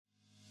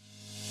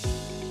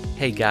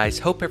Hey guys,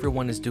 hope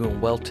everyone is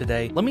doing well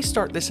today. Let me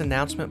start this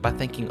announcement by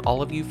thanking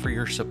all of you for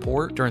your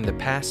support during the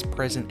Past,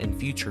 Present, and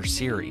Future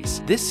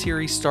series. This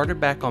series started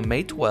back on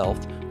May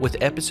 12th with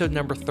episode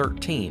number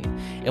 13,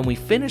 and we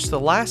finished the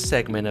last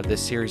segment of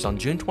this series on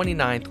June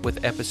 29th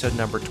with episode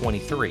number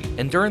 23.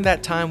 And during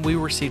that time, we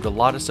received a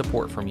lot of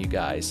support from you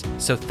guys.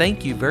 So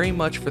thank you very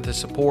much for the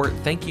support.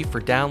 Thank you for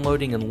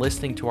downloading and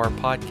listening to our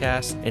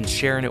podcast and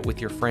sharing it with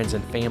your friends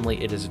and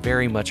family. It is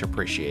very much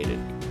appreciated.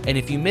 And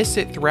if you missed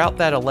it, throughout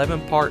that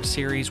 11-part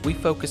series, we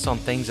focus on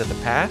things of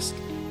the past,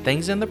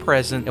 things in the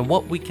present, and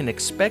what we can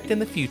expect in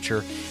the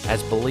future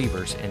as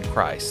believers in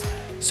Christ.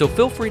 So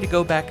feel free to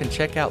go back and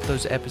check out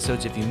those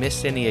episodes if you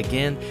missed any.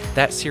 Again,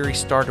 that series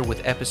started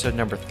with episode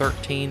number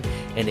 13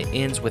 and it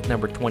ends with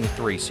number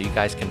 23, so you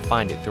guys can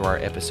find it through our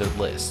episode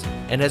list.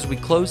 And as we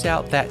close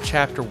out that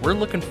chapter, we're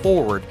looking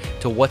forward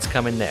to what's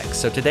coming next.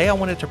 So today I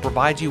wanted to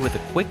provide you with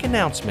a quick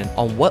announcement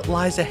on what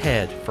lies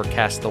ahead for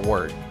Cast the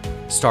Word.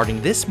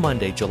 Starting this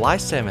Monday, July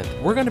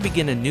 7th, we're going to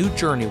begin a new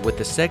journey with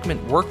the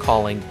segment we're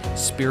calling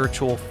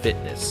Spiritual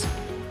Fitness.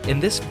 In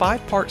this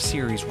 5-part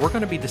series, we're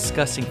going to be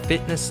discussing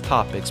fitness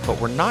topics,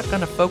 but we're not going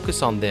to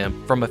focus on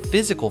them from a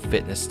physical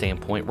fitness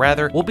standpoint.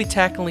 Rather, we'll be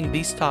tackling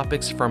these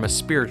topics from a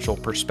spiritual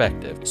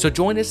perspective. So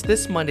join us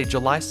this Monday,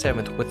 July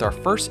 7th, with our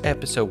first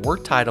episode we're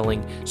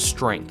titling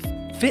Strength.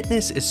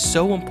 Fitness is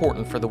so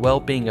important for the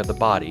well-being of the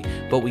body,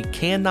 but we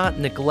cannot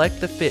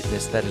neglect the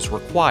fitness that is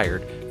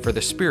required for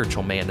the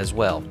spiritual man as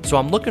well. So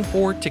I'm looking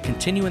forward to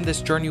continuing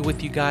this journey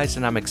with you guys,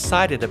 and I'm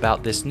excited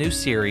about this new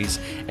series,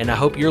 and I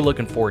hope you're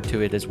looking forward to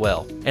it as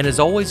well. And as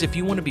always, if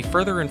you want to be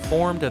further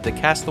informed of the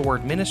Cast the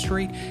Word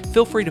ministry,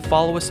 feel free to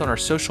follow us on our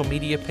social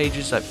media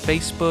pages at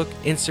Facebook,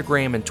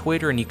 Instagram, and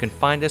Twitter, and you can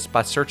find us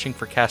by searching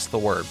for Cast the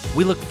Word.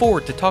 We look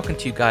forward to talking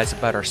to you guys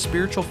about our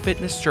spiritual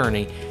fitness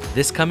journey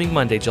this coming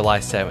Monday, July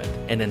 7th.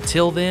 And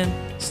until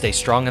then, stay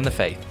strong in the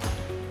faith.